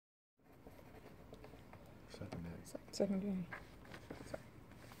Secondary.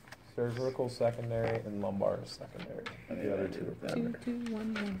 Cervical secondary and lumbar is secondary. And the other two are primary. 2, 2,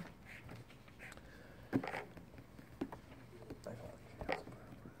 1, 1.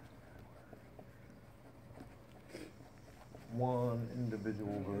 One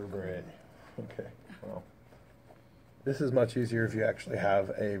individual vertebrae. Okay, well, this is much easier if you actually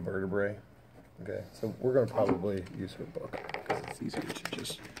have a vertebrae. Okay, so we're going to probably use her book because it's easier to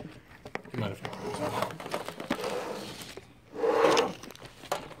just. You mind if I close that?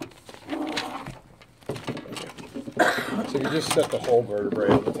 So you just set the whole vertebrae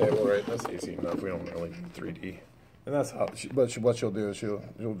on the table, right? That's easy enough. We don't really 3D. And that's how. But what she'll do is she'll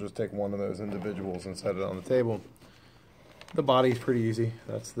just take one of those individuals and set it on the table. The body's pretty easy.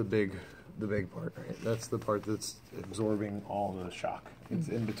 That's the big part, right? That's the part that's absorbing all the shock. It's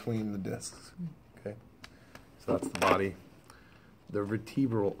in between the discs. Okay, so that's the body. The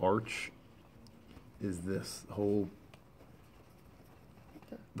vertebral arch is this the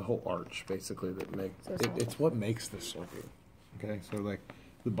whole arch basically that makes it's what makes the circle. Okay, so like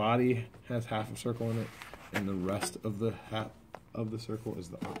the body has half a circle in it, and the rest of the half of the circle is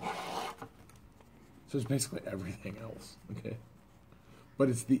the arch. So it's basically everything else, okay? But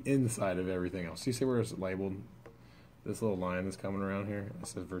it's the inside of everything else. You see where it's labeled? This little line that's coming around here? It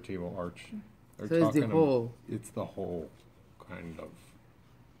says vertebral arch. So it's the whole. It's the whole, kind of.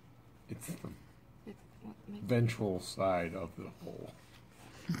 It's the ventral side of the whole.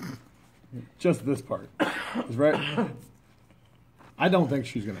 Just this part. Is right? I don't think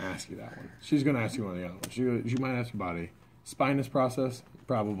she's going to ask you that one. She's going to ask you one of the other ones. She might ask your body. Spinous process?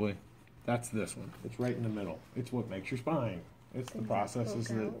 Probably. That's this one. It's right in the middle. It's what makes your spine. It's the processes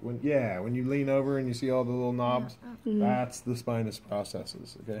that when you lean over and you see all the little knobs, that's the spinous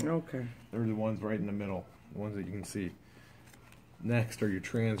processes. Okay. Okay. They're the ones right in the middle, the ones that you can see. Next are your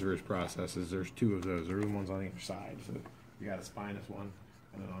transverse processes. There's 2 of those. They're the ones on either side. So you got a spinous one,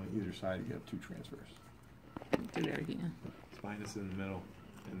 and then on either side you have 2 transverse. Do that again. Spinous in the middle,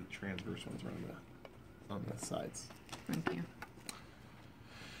 and the transverse ones are on the sides. Thank you.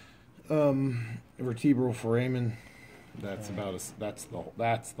 Vertebral foramen. That's that's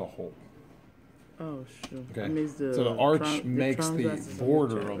the whole. Oh, sure. Okay. So the arch makes the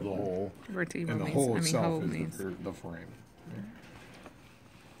border of the whole, Vertebral and the whole itself is the foramen.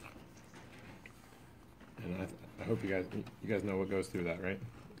 And I hope you guys know what goes through that, right?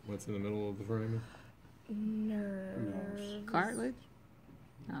 What's in the middle of the foramen? Nerves. Cartilage?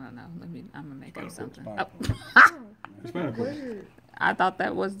 I don't know. I'm gonna make up something. Spinal cord. I thought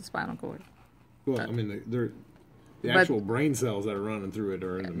that was the spinal cord. Well, I mean, the actual brain cells that are running through it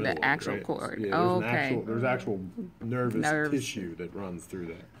are in the middle. The actual of it, right? cord. Yeah, there's actual nervous tissue that runs through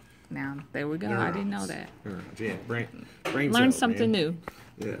that. Now, there we go. Neurons. I didn't know that. Neurons. Yeah, brain Learn cells, something new.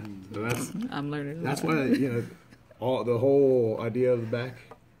 Yeah, so that's. I'm learning. That's why the whole idea of the back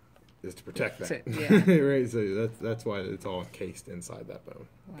is to protect that. Yeah. Right. So that's why it's all encased inside that bone.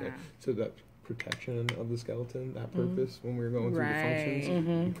 Okay. Wow. So that protection of the skeleton, that purpose when we were going through the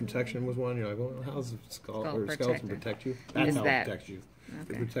functions, protection was one. You're like, well, how does the skeleton protect you? That's how it protects you.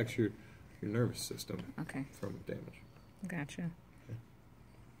 Okay. It protects your nervous system from damage. Gotcha.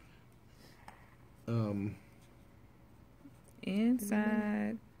 Okay.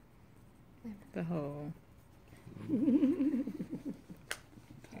 Inside the hole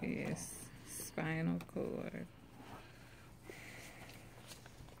is spinal cord.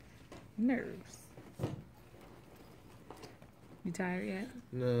 Nerves. You tired yet?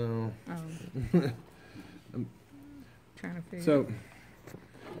 No. Oh. I'm trying to figure. So,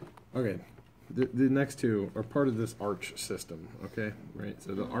 okay, the next 2 are part of this arch system. Okay, right.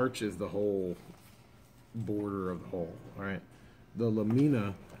 So the arch is the whole border of the whole. All right. The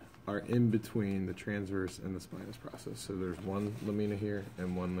lamina are in between the transverse and the spinous process. So there's one lamina here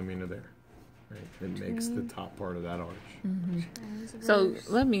and one lamina there. Right? It makes the top part of that arch. So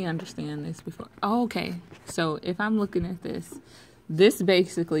let me understand this before. Oh, okay. So if I'm looking at this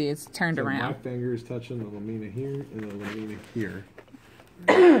basically is turned around. My finger is touching the lamina here and the lamina here.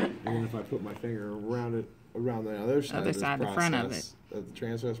 And then if I put my finger around the other side of the front of it, the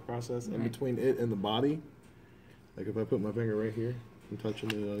transverse process, in between it and the body, like if I put my finger right here, I'm touching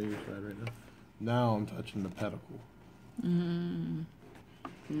the other side right now. Now I'm touching the pedicle.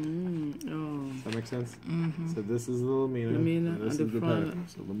 Does that make sense? So this is the lamina and this is the pedicle.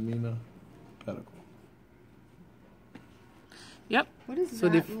 So lamina, pedicle. Yep. What is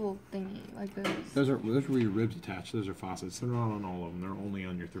that little thingy like this? Those are where your ribs attach. Those are faucets. They're not on all of them. They're only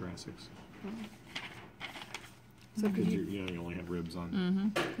on your thoracics. So could you, you only have ribs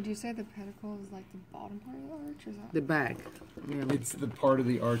on. could you say the pedicle is like the bottom part of the arch, or is that? The back. Yeah. It's the part of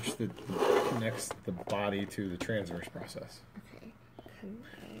the arch that connects the body to the transverse process. Okay.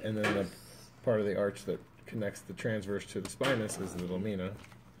 And then the part of the arch that connects the transverse to the spinous is the lamina.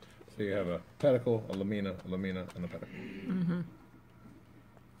 So you have a pedicle, a lamina, and a pedicle.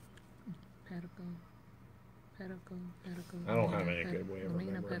 Pedicle. I don't have any good way of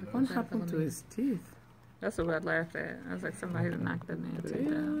remembering What that. happened to his teeth? That's what I laughed at. I was like, somebody knocked that man tooth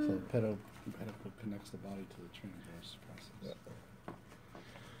out. So the pedicle connects the body to the transverse process.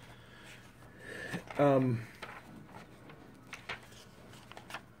 I'm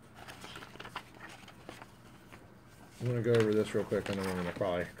going to go over this real quick, and then we're going to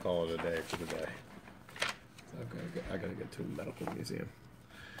probably call it a day for the day. So I got to get to a medical museum.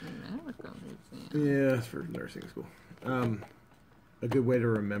 Medical museum. Yeah, it's for nursing school. A good way to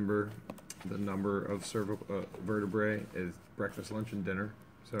remember the number of cervical vertebrae is breakfast, lunch, and dinner.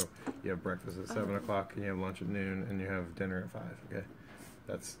 So you have breakfast at 7 o'clock, and you have lunch at noon, and you have dinner at 5. Okay,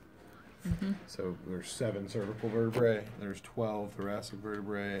 that's so there's 7 cervical vertebrae. There's 12 thoracic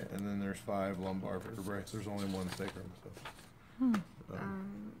vertebrae, and then there's 5 lumbar vertebrae. So there's only 1 sacrum. So.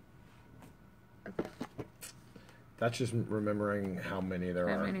 Okay. That's just remembering how many there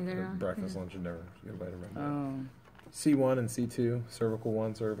How are. many there are, Breakfast, lunch, and dinner. It's a good way to remember. Oh. C1 and C2, cervical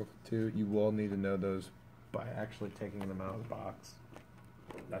 1, cervical 2, you will need to know those by actually taking them out of the box.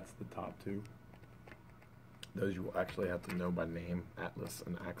 That's the top 2. Those you will actually have to know by name, atlas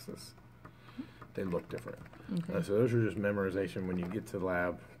and axis. They look different. Okay. So those are just memorization. When you get to the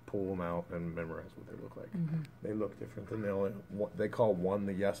lab, pull them out and memorize what they look like. They look different. Than they call one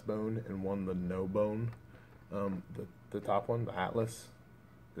the yes bone and one the no bone. The top one, the atlas,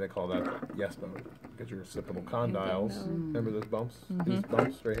 they call that the yes bone because your occipital condyles. Remember those bumps? These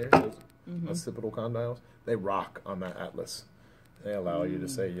bumps right here, those occipital condyles. They rock on that atlas. They allow you to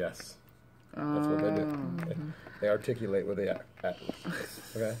say yes. That's what they do. They articulate with the atlas.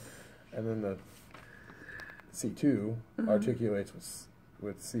 Okay, and then the C2 articulates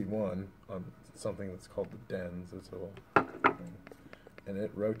with C1 on something that's called the dens. It's a little thing, and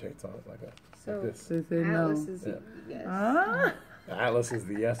it rotates on it like this. So they know. Atlas is yes. The atlas is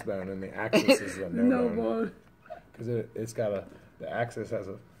the yes bone, and the axis is the no bone. Because it's got the axis has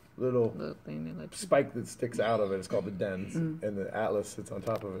a little thing that lets spike that sticks out of it. It's called the dens, and the atlas sits on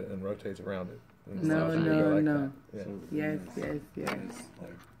top of it and rotates around it. And No. allows you to go like that. Yeah. So Yes.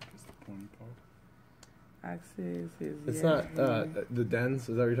 like it's the pointy part. Axis is. It's yes. not the dens.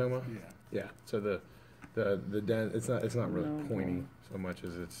 Is that what you're talking about? Yeah. Yeah. So the den. It's not really No, pointy no. so much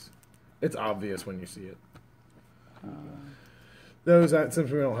as it's obvious when you see it. Those since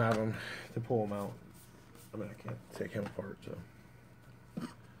we don't have them to pull them out. I mean, I can't take him apart. So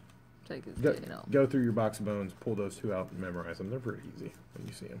take his head off. go through your box of bones, pull those 2 out, and memorize them. They're pretty easy when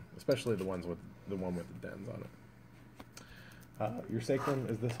you see them, especially the one with the dens on it. Your sacrum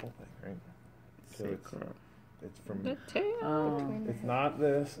is this whole thing, right? So it's from. The tail. It's not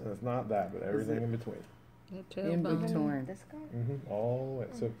this and it's not that, but everything in between. The In tailbone. between. This guy? All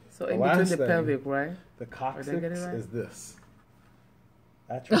the way. So in last between the thing, pelvic, right? the Did I coccyx get it right? is this.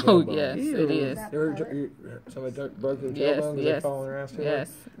 That's your Oh tailbone. yes, Ew. it is. That You part? ever somebody broke their Yes, tailbone because yes, they're falling their ass too hard? yes.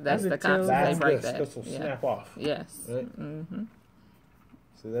 That's the That's coccyx. That's They break this. that. This will Yeah. snap off. Yes. Right? Mm-hmm.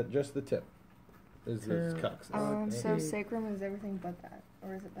 So that just the tip is the Tail. coccyx. So sacrum is everything but that,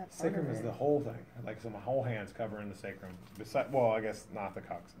 or is it that part Sacrum of is it? the whole thing. Like, so my whole hand's covering the sacrum. Well, I guess not the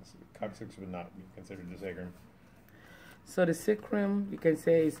coccyx. Coccyx would not be considered the sacrum. So the sacrum, you can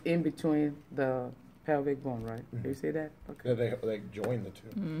say, is in between the pelvic bone, right? Can you say that? Okay. Yeah, they join the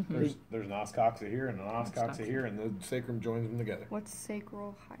 2. There's an os coxa here and an os coxa here, and the sacrum joins them together. What's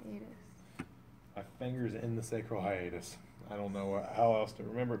sacral hiatus? My finger's in the sacral hiatus. I don't know how else to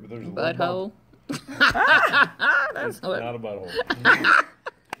remember it, but there's a little Butthole. bump. That's It's what. not a butthole.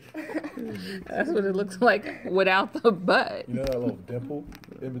 That's what it looks like without the butt. You know that little dimple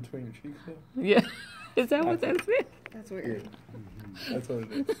in between your cheeks there? Yeah. Is that what that is? That's weird. That's what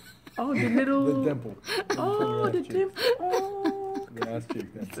it is. Oh, the little. The dimple. in Oh, the between your ass cheeks. dimple. Oh. The ass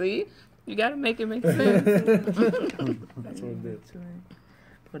cheek dimple. See? You got to make it make sense. That's what it is.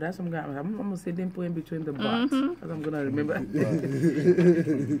 Well, that's what I'm gonna say dimple in between the butts. Because I'm gonna remember.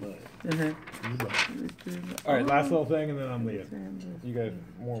 All right, last little thing, and then I'm leaving. You guys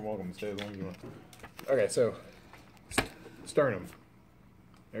are more than welcome to stay as long as you want. Okay, so sternum.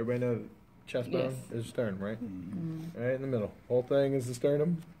 Everybody know the chest bone is sternum, right? Right in the middle. Whole thing is the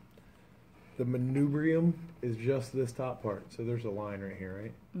sternum. The manubrium is just this top part. So there's a line right here,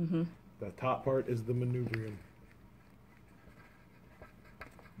 right? The top part is the manubrium.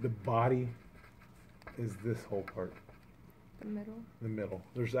 The body is this whole part, The middle. the middle.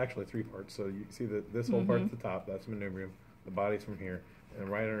 There's actually 3 parts. So you see that this whole part at the top, that's manubrium. The body's from here, and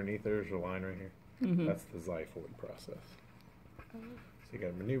right underneath there's a line right here. That's the xiphoid process. Oh. So you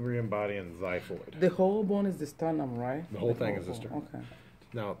got manubrium, body, and xiphoid. The whole bone is the sternum, right? The whole thing is the bone. sternum. Okay.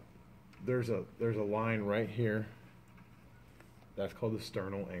 Now, there's a line right here. That's called the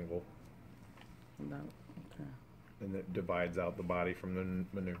sternal angle, No, okay. and it divides out the body from the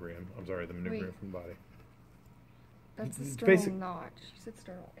manubrium. I'm sorry, the manubrium Wait. from the body. That's the It's sternal basic- notch. You said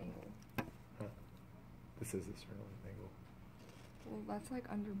sternal angle. This is the sternal angle, Well, that's like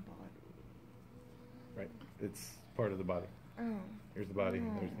under body. right? It's part of the body. Oh. Here's the body. Oh,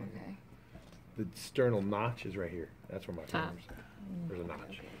 There's the angle. okay. The sternal notch is right here. That's where my Top. fingers are. There's a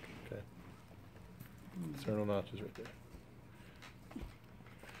notch. Okay. Sternal notch is right there.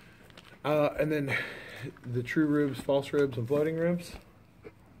 And then the true ribs, false ribs, and floating ribs.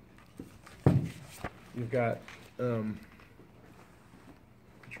 You've got true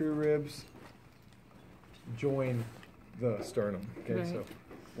ribs join the sternum. Okay, Right. so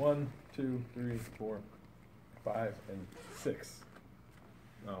 1, 2, 3, 4, 5, and 6.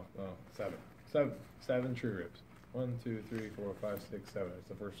 No, 7. 7 true ribs. 1, 2, 3, 4, 5, 6, 7. It's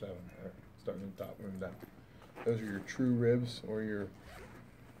the first 7. All right, starting at the top, moving down. Those are your true ribs, or your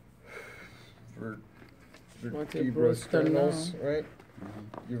vertebrosternals, right?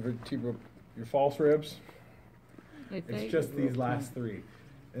 Your false ribs. It's just these last 3,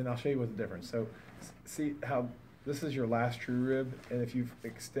 and I'll show you what's the difference. So, see how this is your last true rib, and if you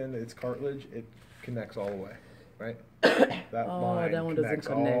extend its cartilage, it connects all the way, right? That line that one doesn't connects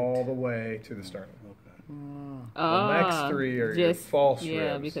connect. all the way to the sternum. Oh, The next 3 are your false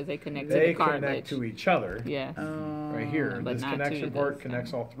yeah, ribs. because they connect to They the cartilage. connect to each other. Yeah. Right here, But this not connection to part the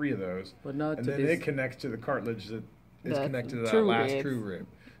connects all 3 of those, But not and to then this. it connects to the cartilage that is The connected to that true last ribs. true rib.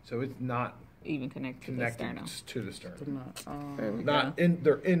 So it's not Even connect to the connected sternum. to the sternum. No. Not in,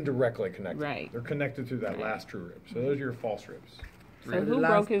 they're indirectly connected. Right. They're connected to that Right. last true rib. So those are your false ribs. So The who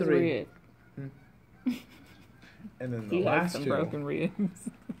last broke his 3. rib? And then the He has last some 2, broken ribs.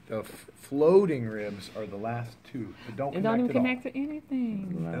 the floating ribs are the last 2. They don't It connect don't even at all. connect to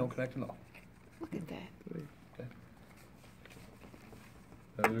anything. They don't connect at all. Look at that.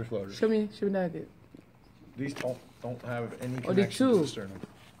 Those are floaters. Show me that again. These don't have any the connection to 2. the sternum.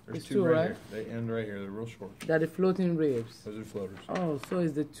 There's It's 2 2, right, right? here. They end right here. They're real short. They're the floating ribs. Those are floaters. Oh, so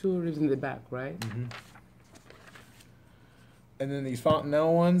it's the 2 ribs in the back, right? And then these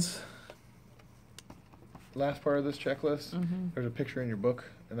fontanelle ones, last part of this checklist, there's a picture in your book,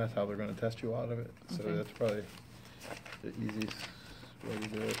 and that's how they're going to test you out of it. So Okay. that's probably the easiest way to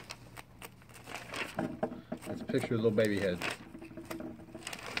do it. It's a picture of little baby head.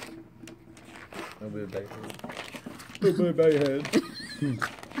 Little baby head. Little baby head.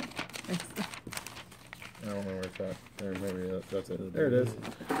 I don't know where it's at. There, maybe that's it. There it is.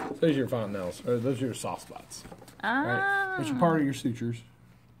 Those are your fontanelles. Or those are your soft spots. Right? Which are part of your sutures.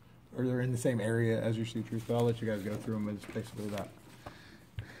 Or they're in the same area as your sutures, but I'll let you guys go through them. It's basically that.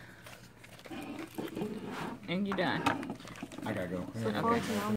 And you're done. I gotta go. So fontanelle